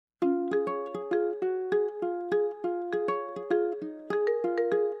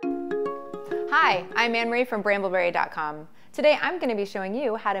Hi, I'm Anne-Marie from brambleberry.com. Today I'm going to be showing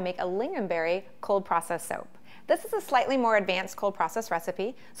you how to make a lingonberry cold process soap. This is a slightly more advanced cold process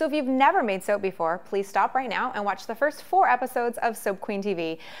recipe, so if you've never made soap before, please stop right now and watch the first 4 episodes of Soap Queen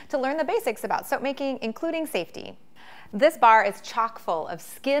TV to learn the basics about soap making, including safety. This bar is chock full of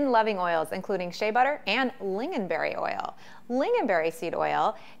skin-loving oils, including shea butter and lingonberry oil. Lingonberry seed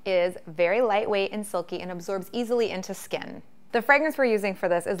oil is very lightweight and silky and absorbs easily into skin. The fragrance we're using for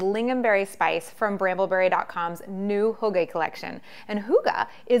this is Lingonberry Spice from Brambleberry.com's new Hygge collection. And Hygge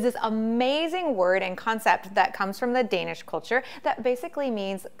is this amazing word and concept that comes from the Danish culture that basically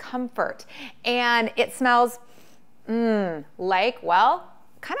means comfort. And it smells like, well,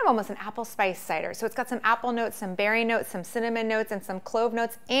 kind of almost an apple spice cider. So it's got some apple notes, some berry notes, some cinnamon notes, and some clove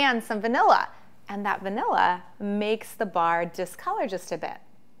notes, and some vanilla. And that vanilla makes the bar discolor just a bit.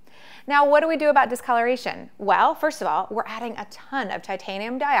 Now, what do we do about discoloration? Well, first of all, we're adding a ton of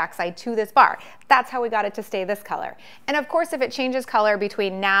titanium dioxide to this bar. That's how we got it to stay this color. And of course, if it changes color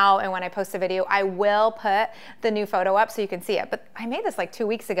between now and when I post the video, I will put the new photo up so you can see it. But I made this like 2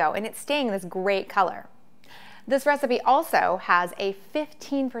 weeks ago and it's staying this great color. This recipe also has a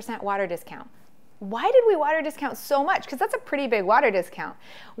 15% water discount. Why did we water discount so much? Because that's a pretty big water discount.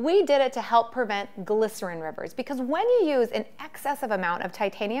 We did it to help prevent glycerin rivers, because when you use an excessive amount of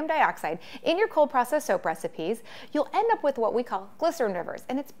titanium dioxide in your cold process soap recipes, you'll end up with what we call glycerin rivers.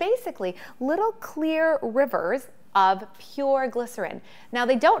 And it's basically little clear rivers of pure glycerin. Now,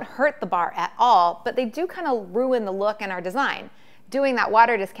 they don't hurt the bar at all, but they do kind of ruin the look and our design. Doing that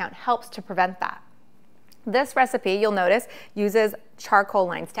water discount helps to prevent that. This recipe, you'll notice, uses charcoal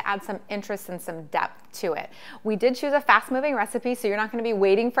lines to add some interest and some depth to it. We did choose a fast-moving recipe, so you're not going to be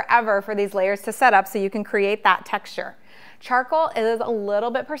waiting forever for these layers to set up so you can create that texture. Charcoal is a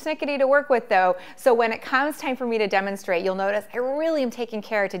little bit persnickety to work with though, so when it comes time for me to demonstrate, you'll notice I really am taking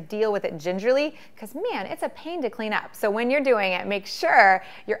care to deal with it gingerly, because man, it's a pain to clean up. So when you're doing it, make sure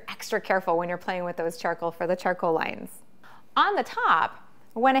you're extra careful when you're playing with those charcoal for the charcoal lines. On the top,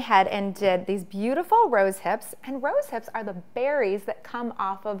 went ahead and did these beautiful rose hips, and rose hips are the berries that come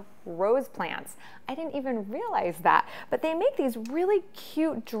off of rose plants. I didn't even realize that, but they make these really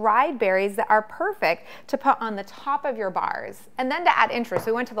cute dried berries that are perfect to put on the top of your bars. And then to add interest,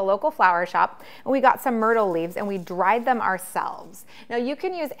 we went to the local flower shop and we got some myrtle leaves and we dried them ourselves. Now you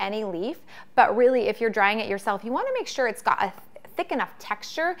can use any leaf, but really if you're drying it yourself, you want to make sure it's got a thick enough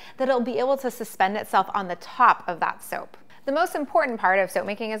texture that it'll be able to suspend itself on the top of that soap. The most important part of soap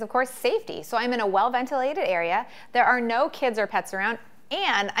making is, of course, safety. So I'm in a well-ventilated area, there are no kids or pets around,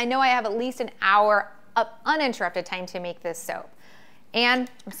 and I know I have at least an hour of uninterrupted time to make this soap. And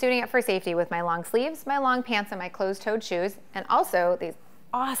I'm suiting it for safety with my long sleeves, my long pants, and my closed-toed shoes, and also these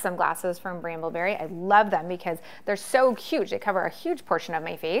awesome glasses from Brambleberry. I love them because they're so huge. They cover a huge portion of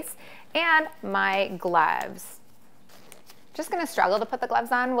my face, and my gloves. Just gonna struggle to put the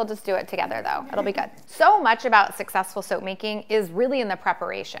gloves on. We'll just do it together though. It'll be good. So much about successful soap making is really in the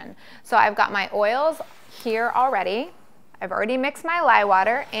preparation. So I've got my oils here already. I've already mixed my lye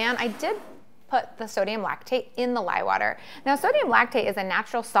water, and I did put the sodium lactate in the lye water. Now, sodium lactate is a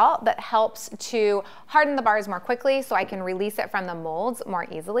natural salt that helps to harden the bars more quickly so I can release it from the molds more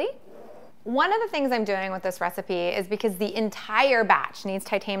easily. One of the things I'm doing with this recipe is, because the entire batch needs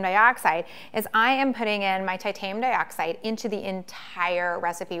titanium dioxide, is I am putting in my titanium dioxide into the entire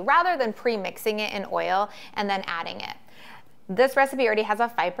recipe rather than pre-mixing it in oil and then adding it. This recipe already has a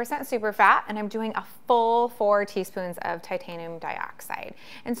 5% super fat, and I'm doing a full 4 teaspoons of titanium dioxide.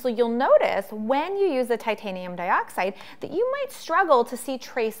 And so you'll notice when you use the titanium dioxide that you might struggle to see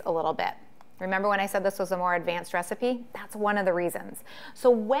trace a little bit. Remember when I said this was a more advanced recipe? That's one of the reasons. So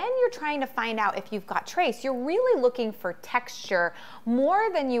when you're trying to find out if you've got trace, you're really looking for texture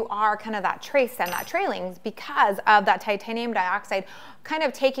more than you are kind of that trace and that trailings, because of that titanium dioxide kind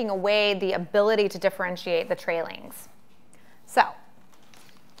of taking away the ability to differentiate the trailings. So,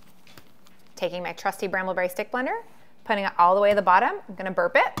 taking my trusty Brambleberry stick blender, putting it all the way to the bottom, I'm gonna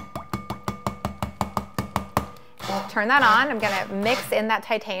burp it. Turn that on. I'm going to mix in that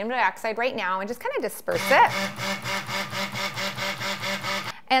titanium dioxide right now and just kind of disperse it.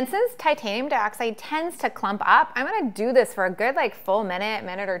 And since titanium dioxide tends to clump up, I'm going to do this for a good full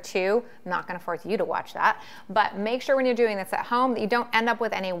minute or two. I'm not going to force you to watch that, but make sure when you're doing this at home that you don't end up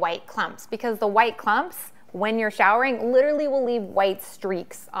with any white clumps, because the white clumps, when you're showering, literally will leave white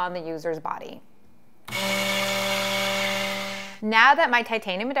streaks on the user's body. Now that my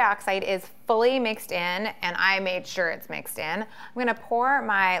titanium dioxide is fully mixed in, and I made sure it's mixed in, I'm gonna pour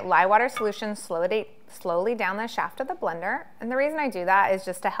my lye water solution slowly down the shaft of the blender. And the reason I do that is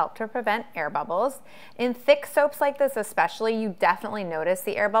just to help to prevent air bubbles. In thick soaps like this especially, you definitely notice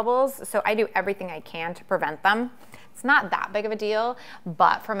the air bubbles, so I do everything I can to prevent them. It's not that big of a deal,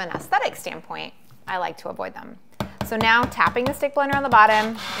 but from an aesthetic standpoint, I like to avoid them. So now, tapping the stick blender on the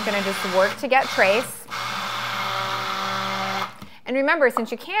bottom, I'm gonna just work to get trace. And remember,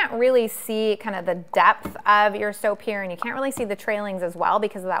 since you can't really see kind of the depth of your soap here, and you can't really see the trailings as well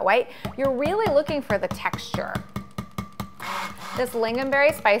because of that white, you're really looking for the texture. This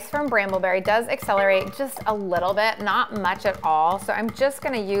Lingonberry Spice from Brambleberry does accelerate just a little bit, not much at all. So I'm just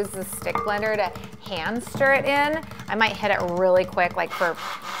gonna use the stick blender to hand stir it in. I might hit it really quick, like for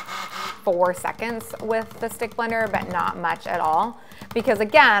 4 seconds with the stick blender, but not much at all. Because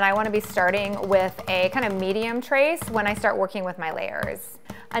again, I want to be starting with a kind of medium trace when I start working with my layers.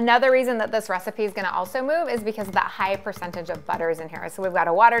 Another reason that this recipe is going to also move is because of that high percentage of butters in here. So we've got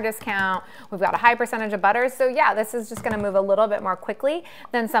a water discount, we've got a high percentage of butters. So yeah, this is just going to move a little bit more quickly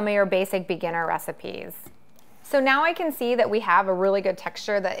than some of your basic beginner recipes. So now I can see that we have a really good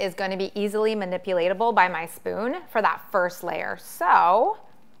texture that is going to be easily manipulatable by my spoon for that first layer. So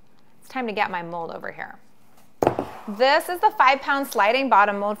it's time to get my mold over here. This is the 5-pound sliding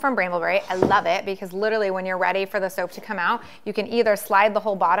bottom mold from Brambleberry. I love it because literally when you're ready for the soap to come out, you can either slide the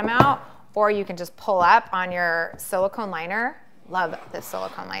whole bottom out or you can just pull up on your silicone liner. Love this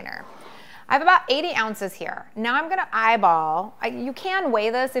silicone liner. I have about 80 ounces here. Now I'm gonna eyeball. You can weigh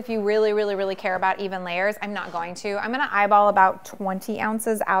this if you really care about even layers. I'm not going to. I'm gonna eyeball about 20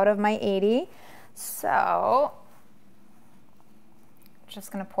 ounces out of my 80. So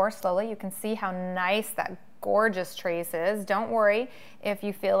just gonna pour slowly. You can see how nice that gorgeous trace is. Don't worry if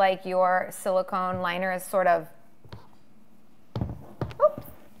you feel like your silicone liner is sort of, oops.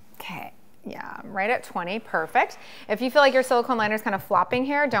 Okay, yeah, I'm right at 20, perfect. If you feel like your silicone liner is kind of flopping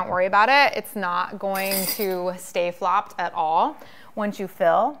here, don't worry about it. It's not going to stay flopped at all once you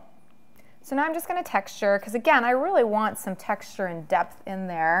fill. So now I'm just gonna texture, because again, I really want some texture and depth in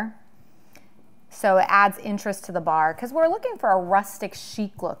there. So it adds interest to the bar because we're looking for a rustic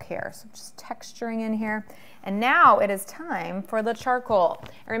chic look here. So just texturing in here. And now it is time for the charcoal.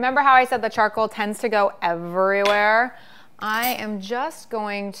 And remember how I said the charcoal tends to go everywhere? I am just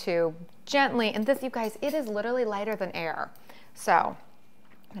going to gently, and this, you guys, it is literally lighter than air. So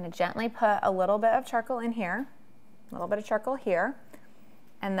I'm gonna gently put a little bit of charcoal in here, a little bit of charcoal here,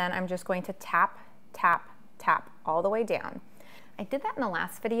 and then I'm just going to tap, tap, tap all the way down. I did that in the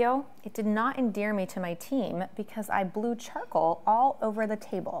last video. It did not endear me to my team because I blew charcoal all over the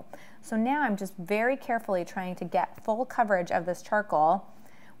table. So now I'm just very carefully trying to get full coverage of this charcoal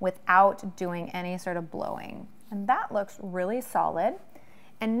without doing any sort of blowing. And that looks really solid.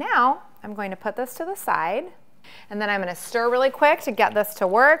 And now I'm going to put this to the side, and then I'm going to stir really quick to get this to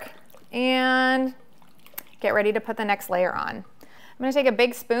work and get ready to put the next layer on. I'm gonna take a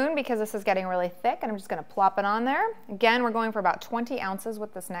big spoon because this is getting really thick, and I'm just gonna plop it on there. Again, we're going for about 20 ounces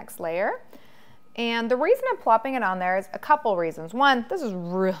with this next layer. And the reason I'm plopping it on there is a couple reasons. One, this is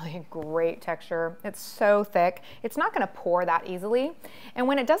really great texture. It's so thick. It's not gonna pour that easily. And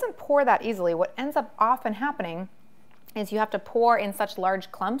when it doesn't pour that easily, what ends up often happening is you have to pour in such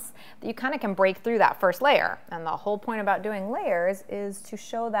large clumps that you kind of can break through that first layer. And the whole point about doing layers is to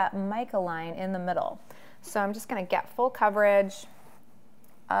show that mica line in the middle. So I'm just gonna get full coverage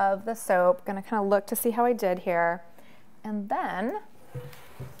of the soap, gonna kind of look to see how I did here, and then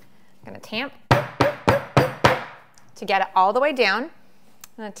I'm gonna tamp to get it all the way down. I'm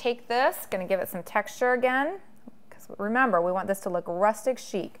gonna take this, gonna give it some texture again, because remember, we want this to look rustic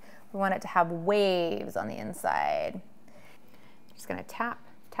chic. We want it to have waves on the inside. Just gonna tap,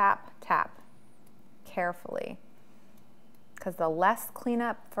 tap, tap carefully, because the less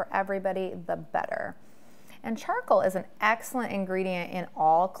cleanup for everybody, the better. And charcoal is an excellent ingredient in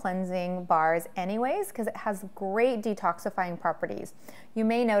all cleansing bars anyways, because it has great detoxifying properties. You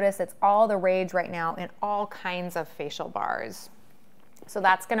may notice it's all the rage right now in all kinds of facial bars. So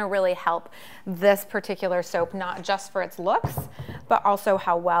that's gonna really help this particular soap, not just for its looks, but also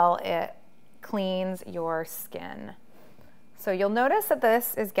how well it cleans your skin. So you'll notice that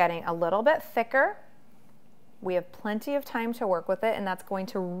this is getting a little bit thicker. We have plenty of time to work with it, and that's going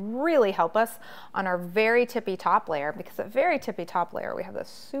to really help us on our very tippy top layer, because at very tippy top layer, we have this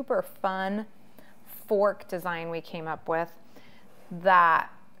super fun fork design we came up with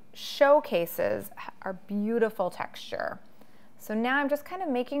that showcases our beautiful texture. So now I'm just kind of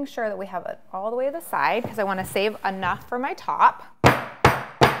making sure that we have it all the way to the side, because I want to save enough for my top.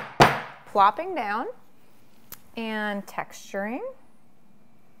 Plopping down and texturing.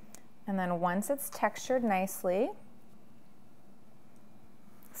 And then once it's textured nicely,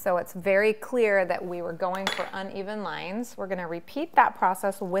 So it's very clear that we were going for uneven lines. We're gonna repeat that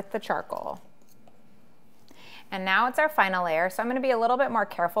process with the charcoal. And now it's our final layer. So I'm gonna be a little bit more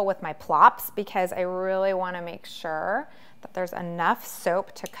careful with my plops because I really wanna make sure that there's enough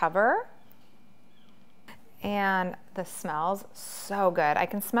soap to cover. And this smells so good. I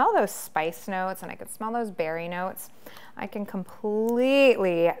can smell those spice notes and I can smell those berry notes. I can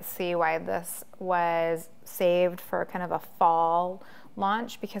completely see why this was saved for kind of a fall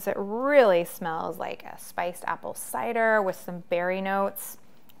launch because it really smells like a spiced apple cider with some berry notes.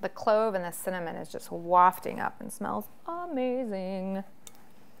 The clove and the cinnamon is just wafting up and smells amazing.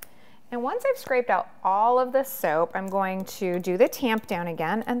 And once I've scraped out all of the soap, I'm going to do the tamp down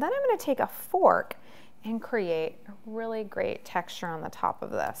again, and then I'm going to take a fork and create a really great texture on the top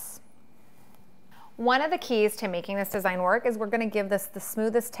of this. One of the keys to making this design work is we're going to give this the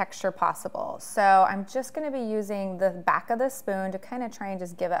smoothest texture possible. So I'm just going to be using the back of the spoon to kind of try and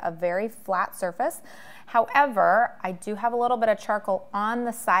just give it a very flat surface. However, I do have a little bit of charcoal on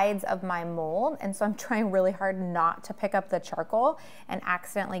the sides of my mold, and so I'm trying really hard not to pick up the charcoal and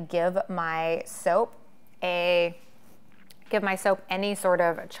accidentally give my soap any sort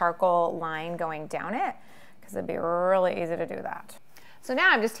of charcoal line going down it, because it'd be really easy to do that. So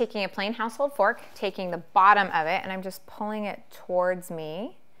now I'm just taking a plain household fork, taking the bottom of it, and I'm just pulling it towards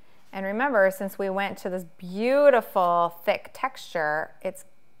me. And remember, since we went to this beautiful thick texture, it's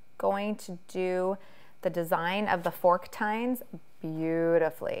going to do the design of the fork tines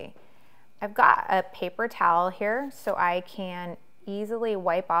beautifully. I've got a paper towel here so I can easily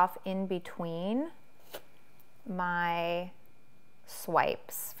wipe off in between my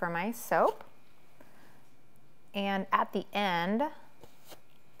swipes for my soap. And at the end,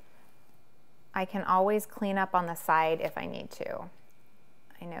 I can always clean up on the side if I need to.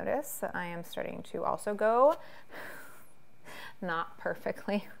 I notice that I am starting to also go not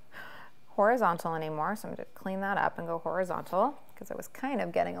perfectly horizontal anymore, so I'm going to clean that up and go horizontal because it was kind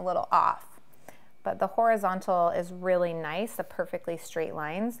of getting a little off. But the horizontal is really nice, the perfectly straight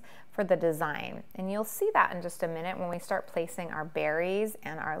lines for the design. And you'll see that in just a minute when we start placing our berries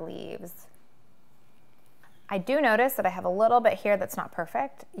and our leaves. I do notice that I have a little bit here that's not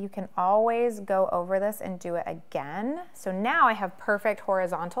perfect. You can always go over this and do it again. So now I have perfect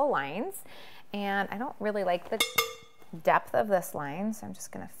horizontal lines, and I don't really like the depth of this line, so I'm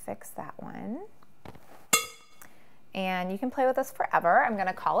just gonna fix that one. And you can play with this forever. I'm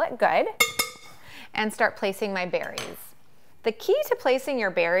gonna call it good and start placing my berries. The key to placing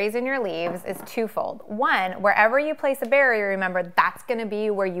your berries and your leaves is twofold. One, wherever you place a berry, remember that's gonna be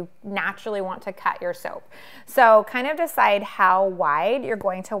where you naturally want to cut your soap. So kind of decide how wide you're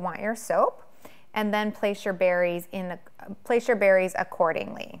going to want your soap and then place your berries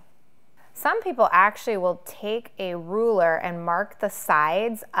accordingly. Some people actually will take a ruler and mark the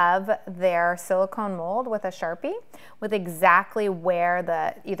sides of their silicone mold with a Sharpie with exactly where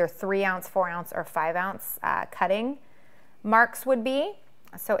the either 3 ounce, 4 ounce, or 5 ounce cutting marks would be.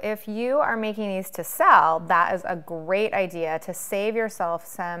 So if you are making these to sell, that is a great idea to save yourself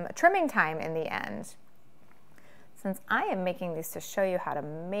some trimming time in the end. Since I am making these to show you how to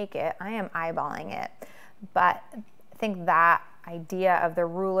make it, I am eyeballing it. But I think that idea of the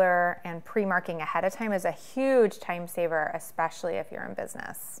ruler and pre-marking ahead of time is a huge time saver, especially if you're in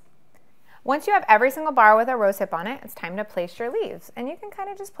business. Once you have every single bar with a rose hip on it, it's time to place your leaves. And you can kind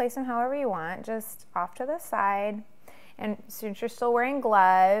of just place them however you want, just off to the side. And since you're still wearing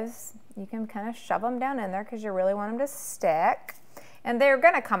gloves, you can kind of shove them down in there because you really want them to stick. And they're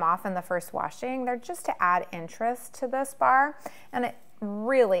going to come off in the first washing. They're just to add interest to this bar. And it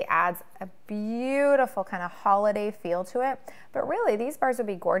really adds a beautiful kind of holiday feel to it. But really, these bars would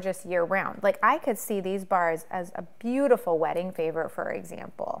be gorgeous year round. Like, I could see these bars as a beautiful wedding favorite, for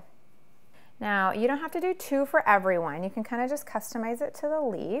example. Now, you don't have to do 2 for everyone. You can kind of just customize it to the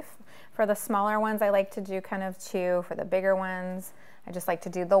leaf. For the smaller ones, I like to do kind of 2. For the bigger ones, I just like to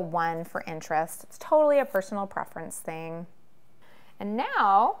do the 1 for interest. It's totally a personal preference thing. And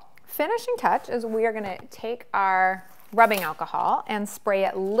now, finishing touch is we are gonna take our rubbing alcohol and spray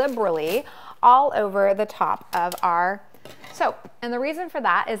it liberally all over the top of our soap. And the reason for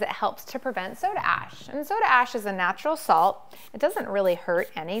that is it helps to prevent soda ash. And soda ash is a natural salt. It doesn't really hurt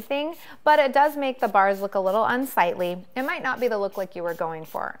anything, but it does make the bars look a little unsightly. It might not be the look like you were going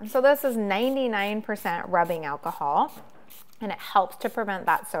for. So this is 99% rubbing alcohol, and it helps to prevent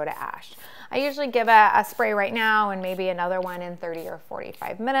that soda ash. I usually give a spray right now and maybe another one in 30 or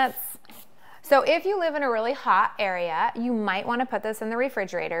 45 minutes. So if you live in a really hot area, you might want to put this in the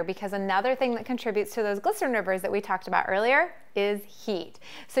refrigerator, because another thing that contributes to those glycerin rivers that we talked about earlier is heat.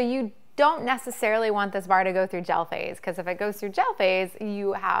 So you don't necessarily want this bar to go through gel phase, because if it goes through gel phase,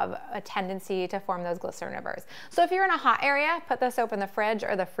 you have a tendency to form those glycerin rivers. So if you're in a hot area, put the soap in the fridge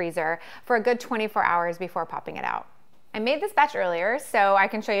or the freezer for a good 24 hours before popping it out. I made this batch earlier, so I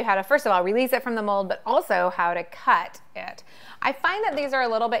can show you how to, first of all, release it from the mold, but also how to cut it. I find that these are a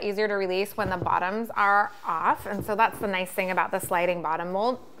little bit easier to release when the bottoms are off, and so that's the nice thing about the sliding bottom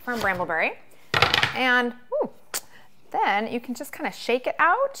mold from Brambleberry. And then you can just kind of shake it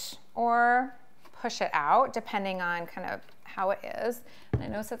out or push it out, depending on kind of how it is. And I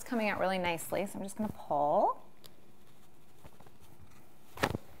notice it's coming out really nicely, so I'm just gonna pull.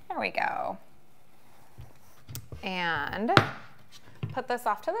 There we go. And put this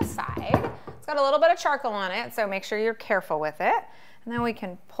off to the side. It's got a little bit of charcoal on it, so make sure you're careful with it. And then we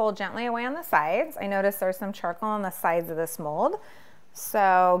can pull gently away on the sides. I notice there's some charcoal on the sides of this mold.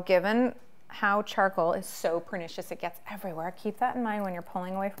 So given how charcoal is so pernicious, it gets everywhere, keep that in mind when you're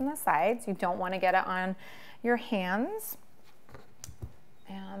pulling away from the sides. You don't want to get it on your hands.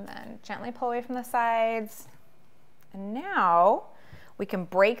 And then gently pull away from the sides. And now we can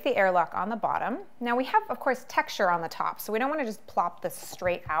break the airlock on the bottom. Now we have, of course, texture on the top, so we don't want to just plop this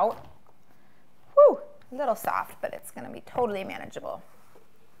straight out. Whew, a little soft, but it's going to be totally manageable.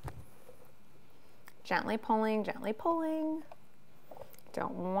 Gently pulling, gently pulling.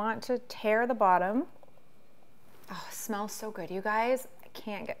 Don't want to tear the bottom. Oh, it smells so good, you guys. I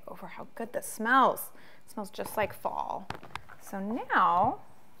can't get over how good this smells. It smells just like fall. So now,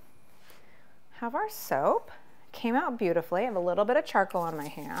 have our soap. Came out beautifully. I have a little bit of charcoal on my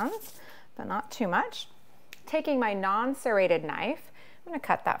hands, but not too much. Taking my non-serrated knife, I'm going to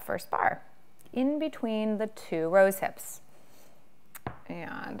cut that first bar in between the two rose hips.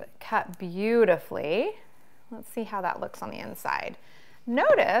 And cut beautifully. Let's see how that looks on the inside.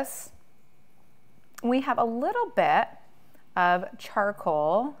 Notice we have a little bit of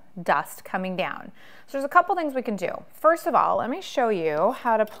charcoal dust coming down. So there's a couple things we can do. First of all, let me show you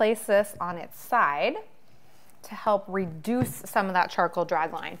how to place this on its side to help reduce some of that charcoal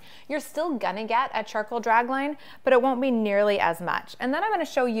drag line. You're still gonna get a charcoal drag line, but it won't be nearly as much. And then I'm gonna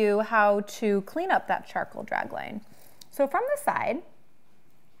show you how to clean up that charcoal drag line. So from the side,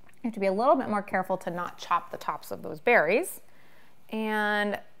 you have to be a little bit more careful to not chop the tops of those berries.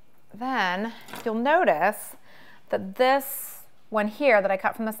 And then you'll notice that this one here that I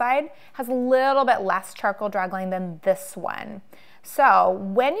cut from the side has a little bit less charcoal drag line than this one. So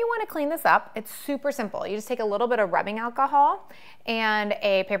when you want to clean this up, it's super simple. You just take a little bit of rubbing alcohol and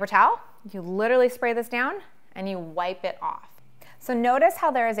a paper towel. You literally spray this down and you wipe it off. So notice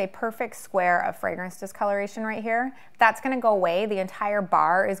how there is a perfect square of fragrance discoloration right here. That's going to go away. The entire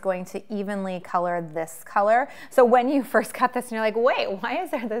bar is going to evenly color this color. So when you first cut this and you're like, wait, why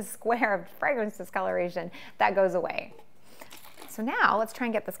is there this square of fragrance discoloration? That goes away. So now let's try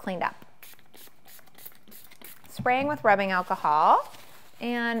and get this cleaned up. Spraying with rubbing alcohol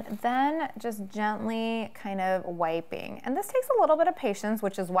and then just gently kind of wiping. And this takes a little bit of patience,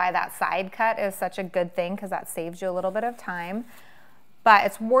 which is why that side cut is such a good thing, because that saves you a little bit of time. But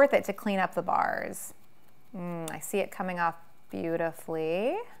it's worth it to clean up the bars. I see it coming off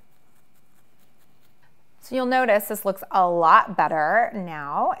beautifully. So you'll notice this looks a lot better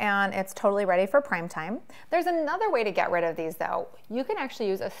now, and it's totally ready for prime time. There's another way to get rid of these though. You can actually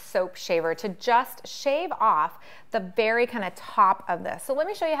use a soap shaver to just shave off the very kind of top of this. So let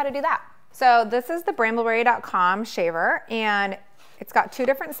me show you how to do that. So this is the Brambleberry.com shaver, and it's got two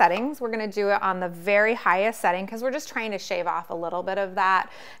different settings. We're gonna do it on the very highest setting because we're just trying to shave off a little bit of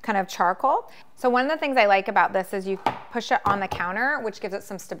that kind of charcoal. So one of the things I like about this is you push it on the counter, which gives it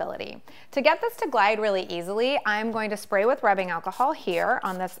some stability. To get this to glide really easily, I'm going to spray with rubbing alcohol here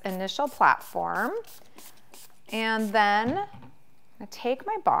on this initial platform. And then I'm gonna take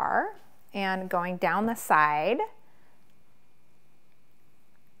my bar and going down the side,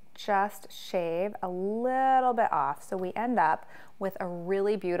 just shave a little bit off so we end up with a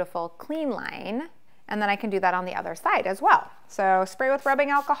really beautiful clean line. And then I can do that on the other side as well. So spray with rubbing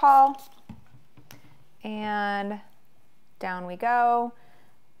alcohol and down we go.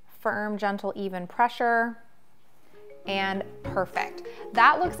 Firm, gentle, even pressure, and perfect.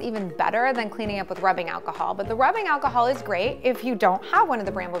 That looks even better than cleaning up with rubbing alcohol, but the rubbing alcohol is great if you don't have one of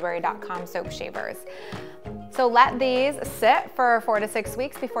the Brambleberry.com soap shavers. So let these sit for 4 to 6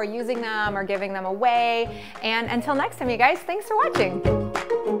 weeks before using them or giving them away. And until next time, you guys, thanks for watching.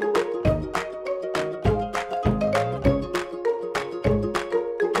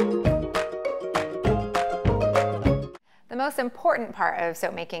 The most important part of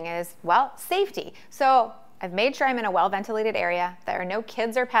soap making is, well, safety. So I've made sure I'm in a well-ventilated area, there are no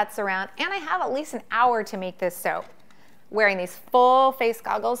kids or pets around, and I have at least an hour to make this soap. wearing these full face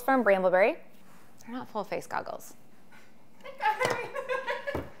goggles from Brambleberry. They're not full face goggles. They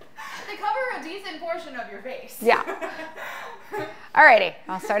cover a decent portion of your face. Yeah. Alrighty,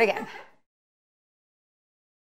 I'll start again.